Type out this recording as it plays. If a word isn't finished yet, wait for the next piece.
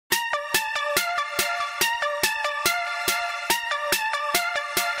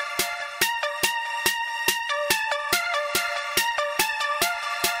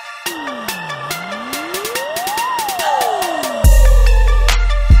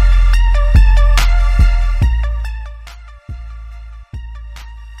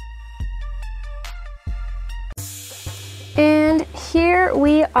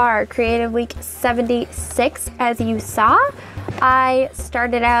our Creative Week 76. As you saw, I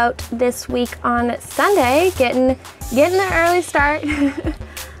started out this week on Sunday, getting the early start.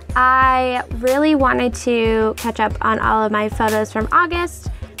 I really wanted to catch up on all of my photos from August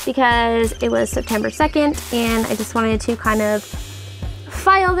because it was September 2nd, and I just wanted to kind of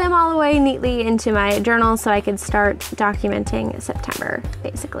file them all away neatly into my journal so I could start documenting September,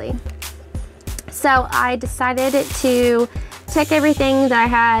 basically. So I decided to take everything that I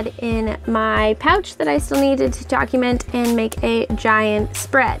had in my pouch that I still needed to document and make a giant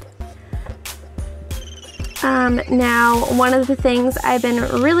spread. Now, one of the things I've been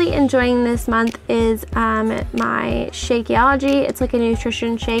really enjoying this month is my Shakeology. It's like a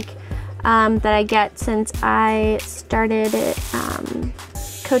nutrition shake that I get since I started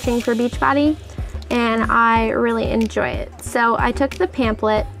coaching for Beachbody, and I really enjoy it. So I took the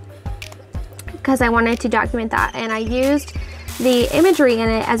pamphlet because I wanted to document that, and I used the imagery in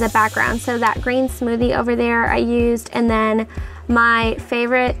it as a background. So that green smoothie over there I used, and then my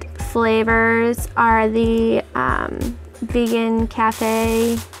favorite flavors are the vegan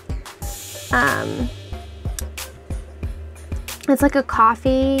cafe. It's like a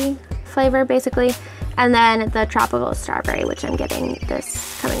coffee flavor basically, and then the tropical strawberry, which I'm getting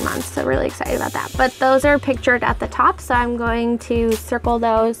this coming month, so really excited about that. But those are pictured at the top, so I'm going to circle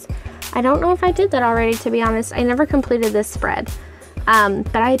those. I don't know if I did that already, to be honest. I never completed this spread,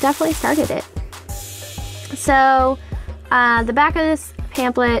 but I definitely started it. So the back of this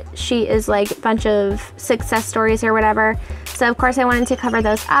pamphlet sheet is like a bunch of success stories or whatever. So of course I wanted to cover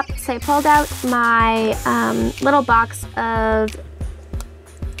those up. So I pulled out my little box of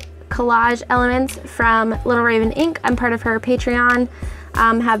collage elements from Little Raven Ink. I'm part of her Patreon,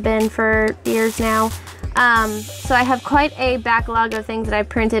 have been for years now. So I have quite a backlog of things that I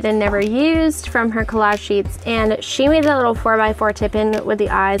printed and never used from her collage sheets, and she made a little 4x4 tip-in with the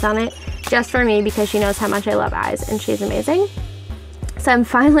eyes on it just for me because she knows how much I love eyes, and she's amazing. So I'm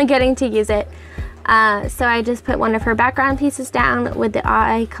finally getting to use it. So I just put one of her background pieces down with the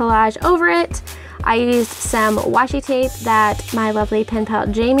eye collage over it. I used some washi tape that my lovely pen pal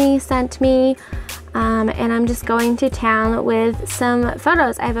Jamie sent me, and I'm just going to town with some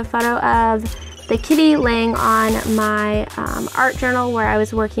photos. I have a photo of the kitty laying on my art journal where I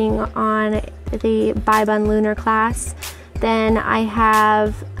was working on the Bibun Lunar class. Then I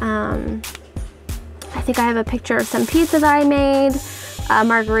have, I think I have a picture of some pizza that I made, a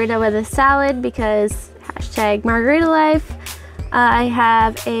margarita with a salad because hashtag margarita life. I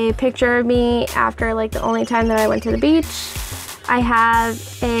have a picture of me after like the only time that I went to the beach. I have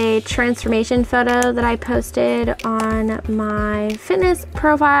a transformation photo that I posted on my fitness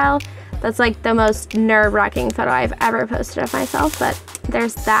profile. That's like the most nerve-wracking photo I've ever posted of myself, but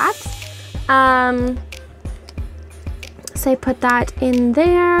there's that. So I put that in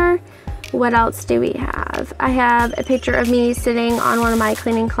there. What else do we have? I have a picture of me sitting on one of my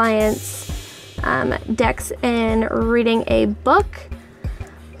cleaning clients' decks and reading a book.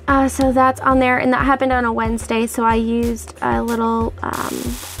 So that's on there, and that happened on a Wednesday, so I used a little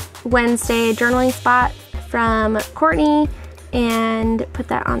Wednesday journaling spot from Courtney and put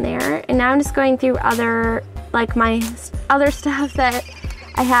that on there. And now I'm just going through other, like my other stuff that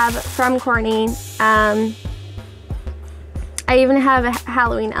I have from Courtney. I even have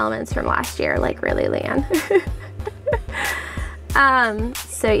Halloween elements from last year, like really, Leanne.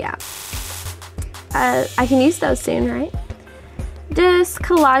 So yeah, I can use those soon, right? Just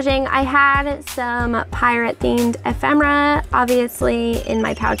collaging. I had some pirate themed ephemera, obviously in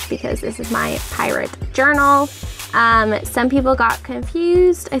my pouch because this is my pirate journal. Some people got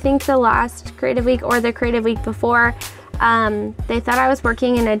confused. I think the last Creative Week or the Creative Week before, they thought I was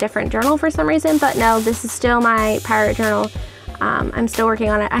working in a different journal for some reason, but no, this is still my pirate journal. I'm still working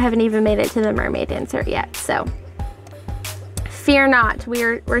on it. I haven't even made it to the mermaid insert yet, so fear not,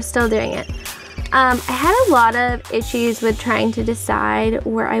 we're still doing it. I had a lot of issues with trying to decide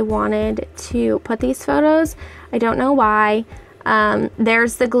where I wanted to put these photos. I don't know why.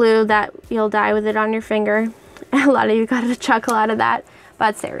 There's the glue that you'll die with it on your finger. A lot of you got a chuckle out of that,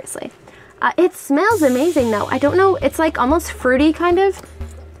 but seriously. It smells amazing though. I don't know, it's like almost fruity kind of.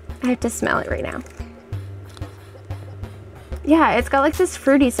 I have to smell it right now. Yeah, it's got like this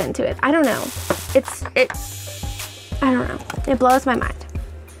fruity scent to it. I don't know. I don't know. It blows my mind.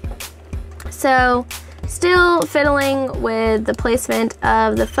 So, still fiddling with the placement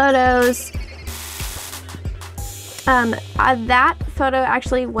of the photos. That photo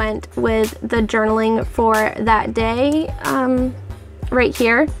actually went with the journaling for that day, right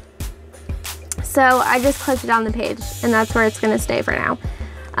here. So I just clipped it on the page, and that's where it's gonna stay for now.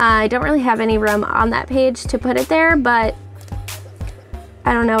 I don't really have any room on that page to put it there, but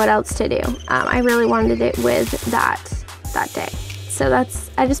I don't know what else to do. I really wanted it with that day. So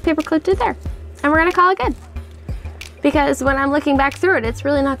I just paper clipped it there. And we're gonna call it good. Because when I'm looking back through it, it's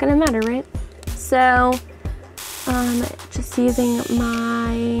really not gonna matter, right? So, just using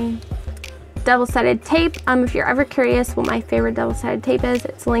my double-sided tape. If you're ever curious what my favorite double-sided tape is,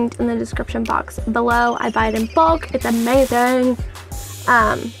 it's linked in the description box below. I buy it in bulk, it's amazing.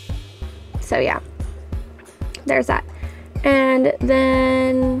 So yeah, there's that. And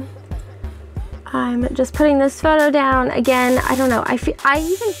then I'm just putting this photo down. Again, I don't know, I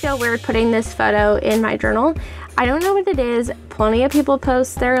even feel weird putting this photo in my journal. I don't know what it is. Plenty of people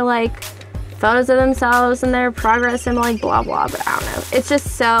post their like photos of themselves and their progress and like blah blah, but I don't know. It's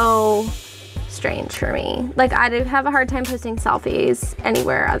just so strange for me. Like, I do have a hard time posting selfies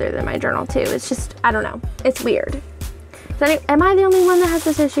anywhere other than my journal too. It's just, I don't know, it's weird. Am I the only one that has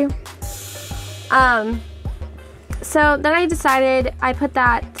this issue? So then I decided, I put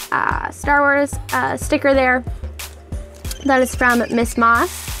that Star Wars sticker there. That is from Miss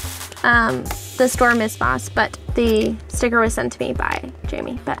Moss, the store Miss Moss, but the sticker was sent to me by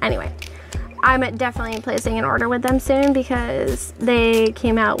Jamie. But anyway, I'm definitely placing an order with them soon because they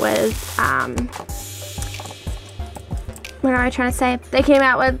came out with, what am I trying to say? They came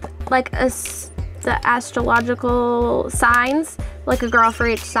out with like the astrological signs, like a girl for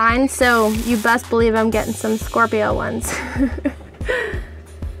each sign. So you best believe I'm getting some Scorpio ones.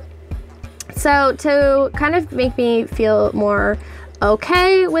 So to kind of make me feel more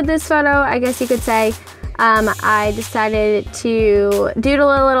okay with this photo, I guess you could say, I decided to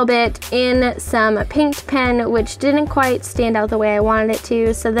doodle a little bit in some paint pen, which didn't quite stand out the way I wanted it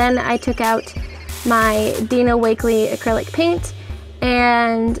to. So then I took out my Dina Wakley acrylic paint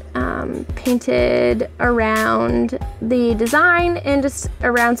and painted around the design and just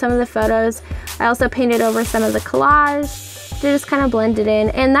around some of the photos. I also painted over some of the collage to just kind of blend it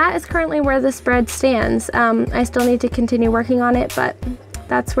in, and that is currently where the spread stands. I still need to continue working on it, but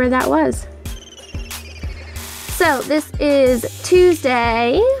that's where that was. So this is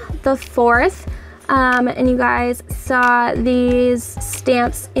Tuesday the 4th, and you guys saw these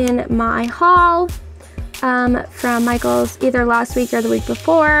stamps in my haul from Michael's either last week or the week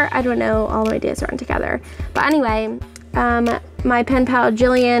before. I don't know, all my days run together. But anyway, my pen pal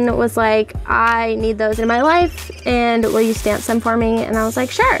Jillian was like, I need those in my life, and will you stamp some for me? And I was like,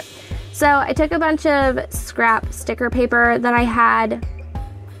 sure. So I took a bunch of scrap sticker paper that I had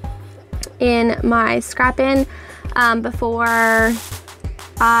in my scrap bin before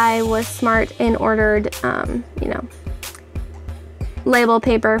I was smart and ordered, you know, label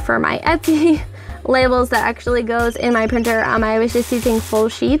paper for my Etsy labels that actually goes in my printer. I was just using full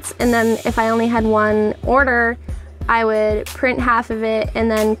sheets, and then if I only had one order, I would print half of it and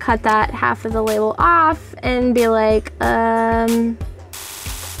then cut that half of the label off and be like, what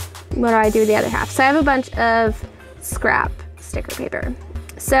do I do with the other half? So I have a bunch of scrap sticker paper.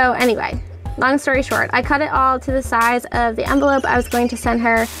 So anyway, long story short, I cut it all to the size of the envelope I was going to send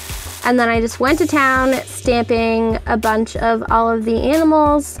her, and then I just went to town stamping a bunch of all of the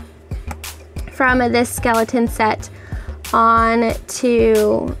animals from this skeleton set on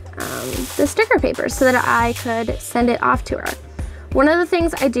to the sticker paper so that I could send it off to her. One of the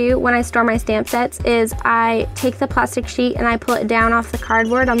things I do when I store my stamp sets is I take the plastic sheet and I pull it down off the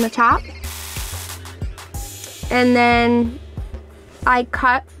cardboard on the top, and then I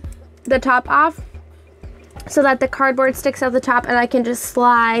cut the top off so that the cardboard sticks out the top and I can just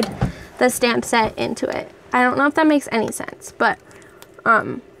slide the stamp set into it. I don't know if that makes any sense, but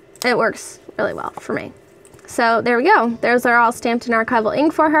it works really well for me. So there we go. Those are all stamped in archival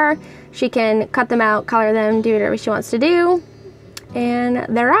ink for her. She can cut them out, color them, do whatever she wants to do, and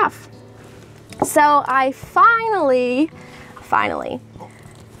they're off. So I finally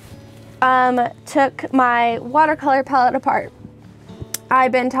took my watercolor palette apart.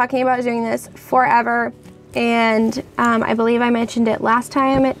 I've been talking about doing this forever, and I believe I mentioned it last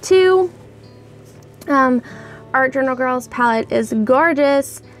time too. Art Journal Girl's palette is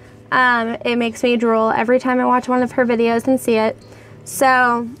gorgeous. It makes me drool every time I watch one of her videos and see it.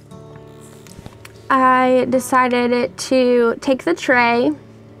 So I decided to take the tray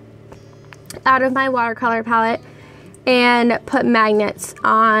out of my watercolor palette and put magnets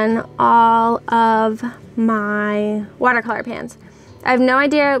on all of my watercolor pans. I have no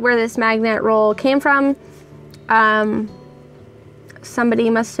idea where this magnet roll came from. Somebody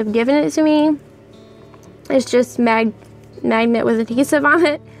must have given it to me. It's just magnet with adhesive on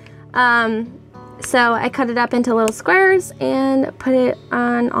it. So I cut it up into little squares and put it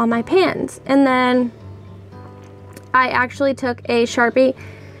on all my pans. And then I actually took a Sharpie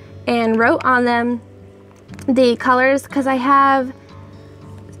and wrote on them the colors, because I have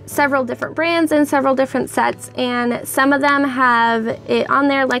several different brands and several different sets, and some of them have it on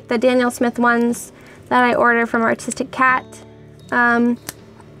there, like the Daniel Smith ones that I ordered from Artistic Cat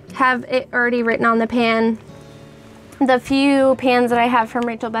have it already written on the pan. The few pans that I have from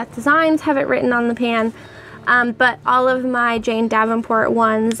Rachel Beth Designs have it written on the pan, but all of my Jane Davenport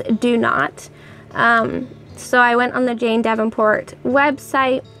ones do not. So I went on the Jane Davenport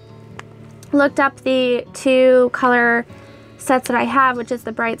website, looked up the 2 color sets that I have, which is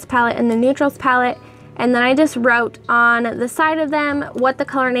the Brights palette and the Neutrals palette, and then I just wrote on the side of them what the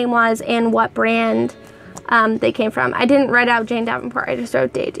color name was and what brand they came from. I didn't write out Jane Davenport, I just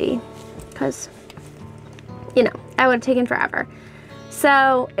wrote Daisy, because, you know, that would have taken forever.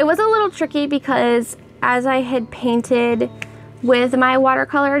 So it was a little tricky because as I had painted with my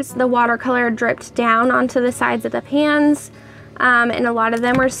watercolors, the watercolor dripped down onto the sides of the pans, and a lot of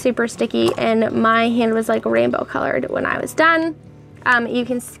them were super sticky, and my hand was like rainbow colored when I was done. You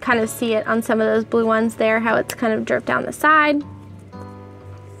can kind of see it on some of those blue ones there, how it's kind of dripped down the side.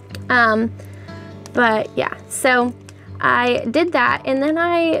 But yeah, so I did that, and then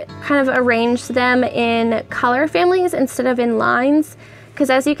I kind of arranged them in color families instead of in lines, because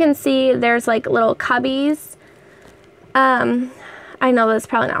as you can see, there's like little cubbies. I know that's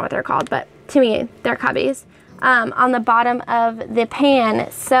probably not what they're called, but to me, they're cubbies on the bottom of the pan.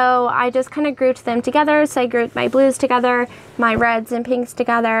 So I just kind of grouped them together. So I grouped my blues together, my reds and pinks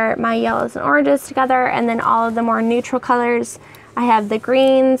together, my yellows and oranges together, and then all of the more neutral colors. I have the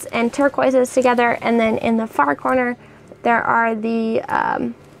greens and turquoises together, and then in the far corner, there are the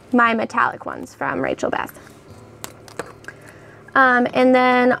my metallic ones from Rachel Beth. And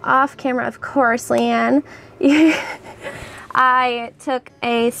then off camera, of course, Leanne, I took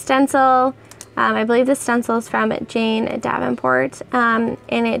a stencil. I believe the stencil is from Jane Davenport, and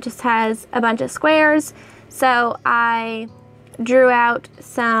it just has a bunch of squares. So I drew out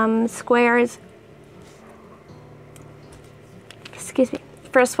some squares, excuse me,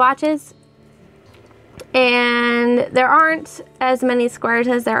 for swatches. And there aren't as many squares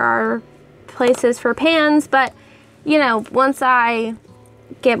as there are places for pans, but you know, once I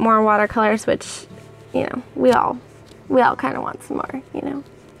get more watercolors, which, you know, we all kind of want some more, you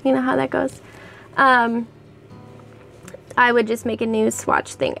know how that goes. I would just make a new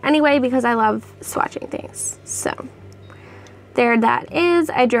swatch thing anyway, because I love swatching things. So there that is.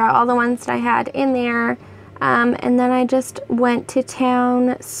 I drew out all the ones that I had in there, and then I just went to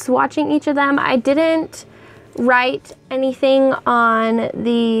town swatching each of them. I didn't write anything on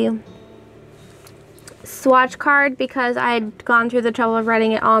the swatch card because I had gone through the trouble of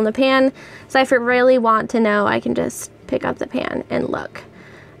writing it all in the pan. So if I really want to know, I can just pick up the pan and look.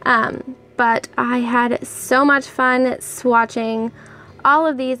 But I had so much fun swatching all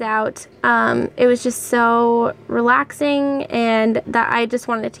of these out. It was just so relaxing, and that I just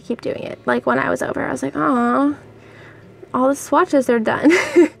wanted to keep doing it. Like when I was over, I was like, oh, all the swatches are done.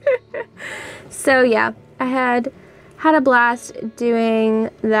 So yeah, I had a blast doing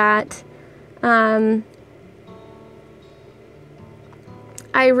that.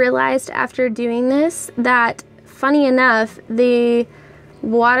 I realized after doing this that, funny enough, the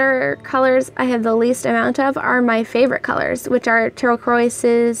watercolors I have the least amount of are my favorite colors, which are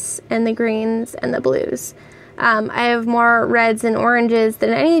turquoises and the greens and the blues. I have more reds and oranges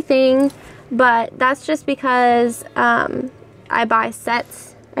than anything, but that's just because I buy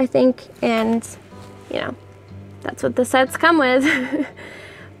sets, I think, and you know, that's what the sets come with.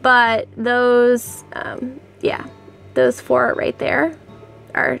 But those, yeah, those 4 right there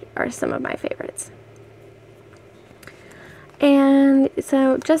are some of my favorites. And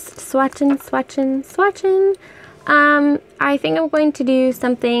so just swatching. I think I'm going to do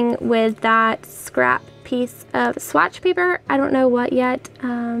something with that scrap piece of swatch paper. I don't know what yet,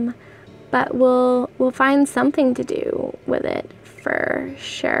 but we'll find something to do with it for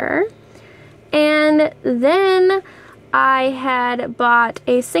sure. And then I had bought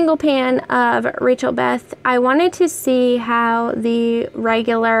a single pan of Rachel Beth. I wanted to see how the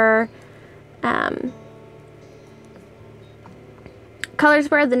regular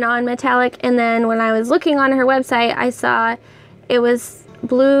colors were, the non-metallic, and then when I was looking on her website, I saw it was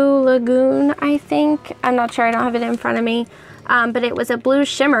Blue Lagoon, I think. I'm not sure, I don't have it in front of me, but it was a blue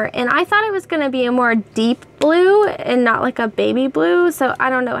shimmer, and I thought it was going to be a more deep blue and not like a baby blue, so I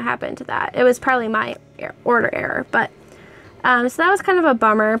don't know what happened to that. It was probably my order error, but so that was kind of a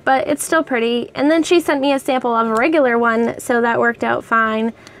bummer, but it's still pretty. And then she sent me a sample of a regular one, so that worked out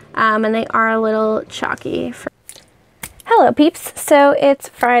fine, and they are a little chalky. Hello peeps, so it's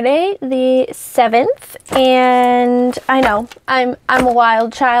Friday the 7th, and I know, I'm a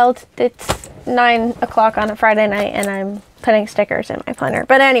wild child. It's 9 o'clock on a Friday night and I'm putting stickers in my planner.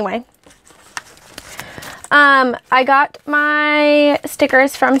 But anyway, I got my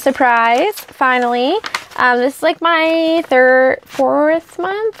stickers from Surprise, finally. This is like my fourth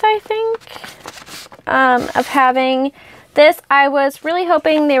month, I think, of having this. I was really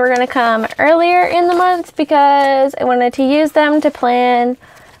hoping they were going to come earlier in the month because I wanted to use them to plan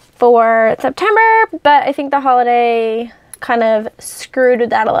for September, but I think the holiday kind of screwed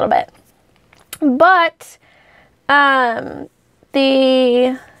that a little bit. But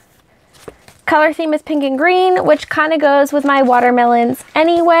the color theme is pink and green, which kind of goes with my watermelons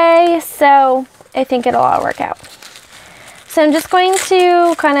anyway, so I think it'll all work out. So I'm just going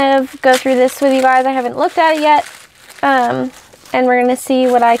to kind of go through this with you guys. I haven't looked at it yet. And we're going to see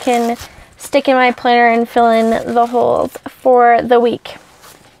what I can stick in my planner and fill in the holes for the week.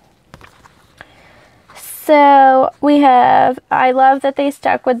 So we have, I love that they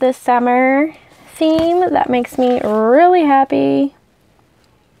stuck with the summer theme. That makes me really happy.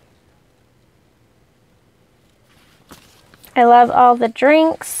 I love all the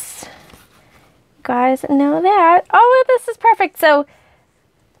drinks. You guys know that. Oh, this is perfect. So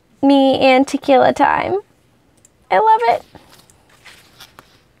me and tequila time. I love it.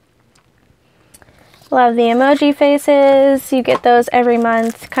 Love the emoji faces. You get those every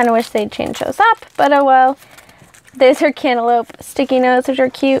month. Kind of wish they'd change those up, but oh well. These are cantaloupe sticky notes, which are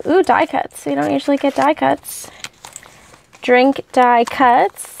cute. Ooh, die cuts. We don't usually get die cuts. Drink die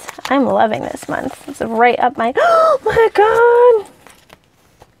cuts. I'm loving this month. It's right up my... Oh my god!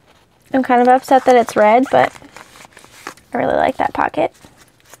 I'm kind of upset that it's red, but I really like that pocket.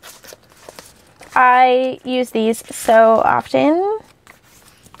 I use these so often.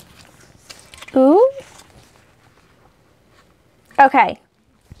 Ooh. Okay.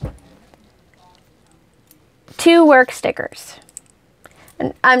 2 work stickers.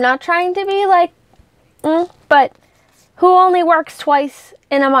 And I'm not trying to be like, but who only works twice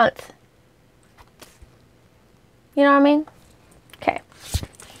in a month? You know what I mean? Okay.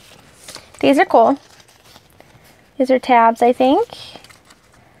 These are cool. These are tabs, I think.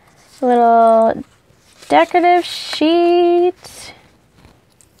 Little decorative sheet,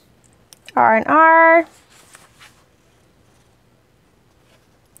 R&R.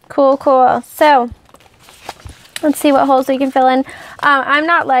 Cool, cool. So let's see what holes we can fill in. I'm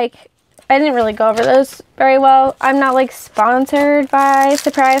not like, I didn't really go over those very well. I'm not like sponsored by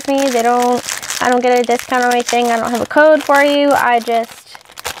Surprise Me. I don't get a discount on anything. I don't have a code for you. I just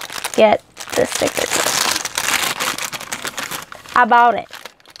get the stickers. I bought it.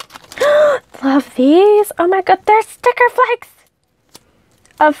 Love these. Oh my god, they're sticker flakes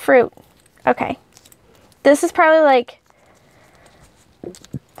of fruit. Okay. This is probably like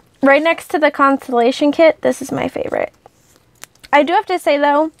right next to the constellation kit. This is my favorite. I do have to say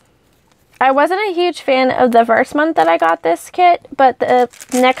though, I wasn't a huge fan of the first month that I got this kit, but the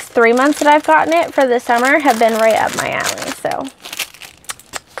next 3 months that I've gotten it for the summer have been right up my alley, so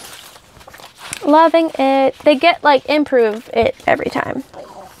loving it. They get like improve it every time.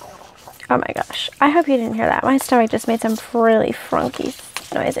 Oh my gosh. I hope you didn't hear that. My stomach just made some really funky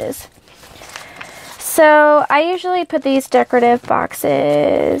noises. So I usually put these decorative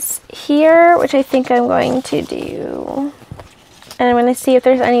boxes here, which I think I'm going to do. And I'm going to see if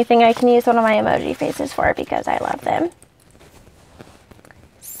there's anything I can use one of my emoji faces for because I love them.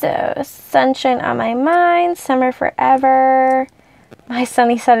 So sunshine on my mind, summer forever. My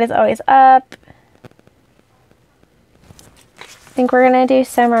sunny side is always up. I think we're going to do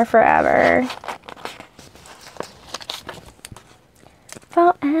summer forever.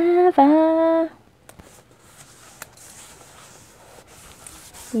 Forever.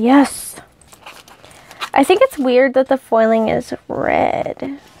 Yes. I think it's weird that the foiling is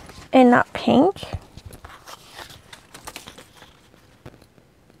red and not pink.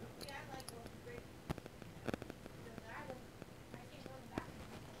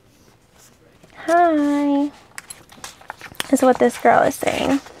 Hi. Is what this girl is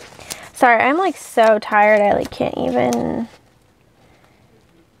saying. Sorry, I'm like so tired. I can't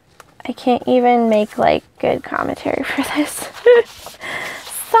even make like good commentary for this.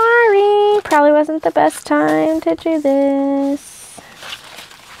 Sorry, probably wasn't the best time to do this.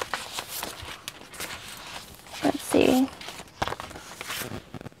 Let's see.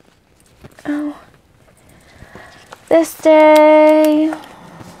 Oh, this day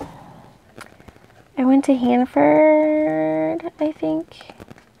I went to Hanford, I think.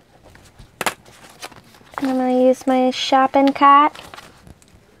 And I'm going to use my shopping cart.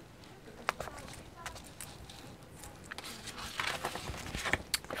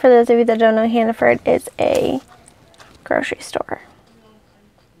 For those of you that don't know, Hannaford is a grocery store.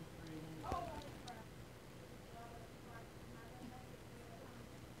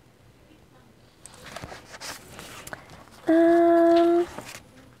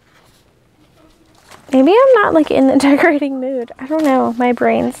 Maybe I'm not like in the decorating mood. I don't know. My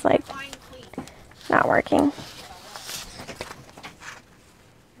brain's like not working.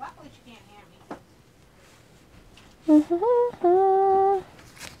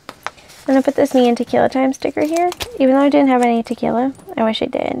 I'm gonna put this Me and Tequila Time sticker here, even though I didn't have any tequila. I wish I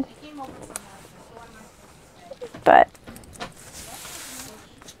did. But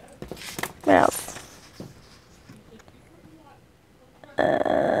what else?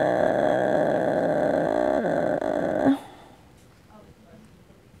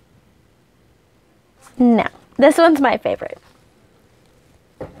 No, this one's my favorite.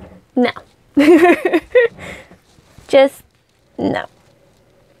 No. Just no.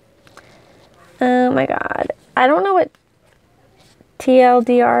 Oh my god. I don't know what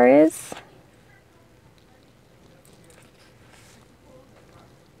TLDR is.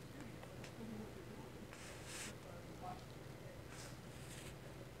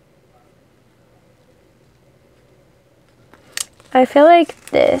 I feel like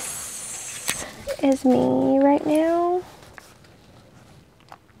this is me right now.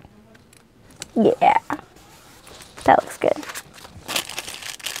 Yeah. That looks good.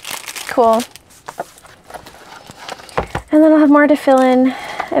 Cool. And then I'll have more to fill in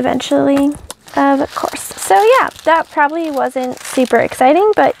eventually, of course. So yeah, that probably wasn't super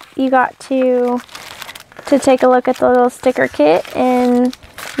exciting, but you got to take a look at the little sticker kit, and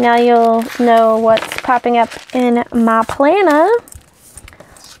now you'll know what's popping up in my planner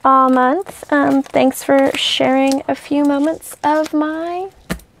all month. Thanks for sharing a few moments of my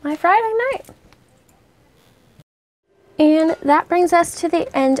Friday night. And that brings us to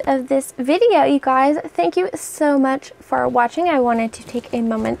the end of this video, you guys. Thank you so much for watching. I wanted to take a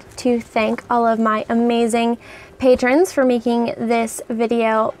moment to thank all of my amazing patrons for making this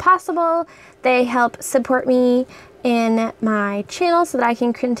video possible. They help support me in my channel so that I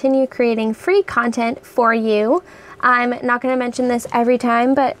can continue creating free content for you. I'm not going to mention this every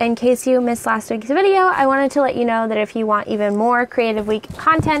time, but in case you missed last week's video, I wanted to let you know that if you want even more Creative Week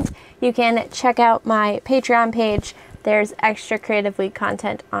content, you can check out my Patreon page. There's extra Creative Week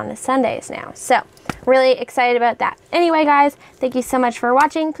content on Sundays now. So, really excited about that. Anyway, guys, thank you so much for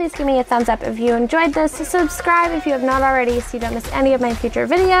watching. Please give me a thumbs up if you enjoyed this. Subscribe if you have not already so you don't miss any of my future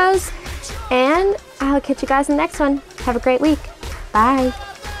videos. And I'll catch you guys in the next one. Have a great week. Bye.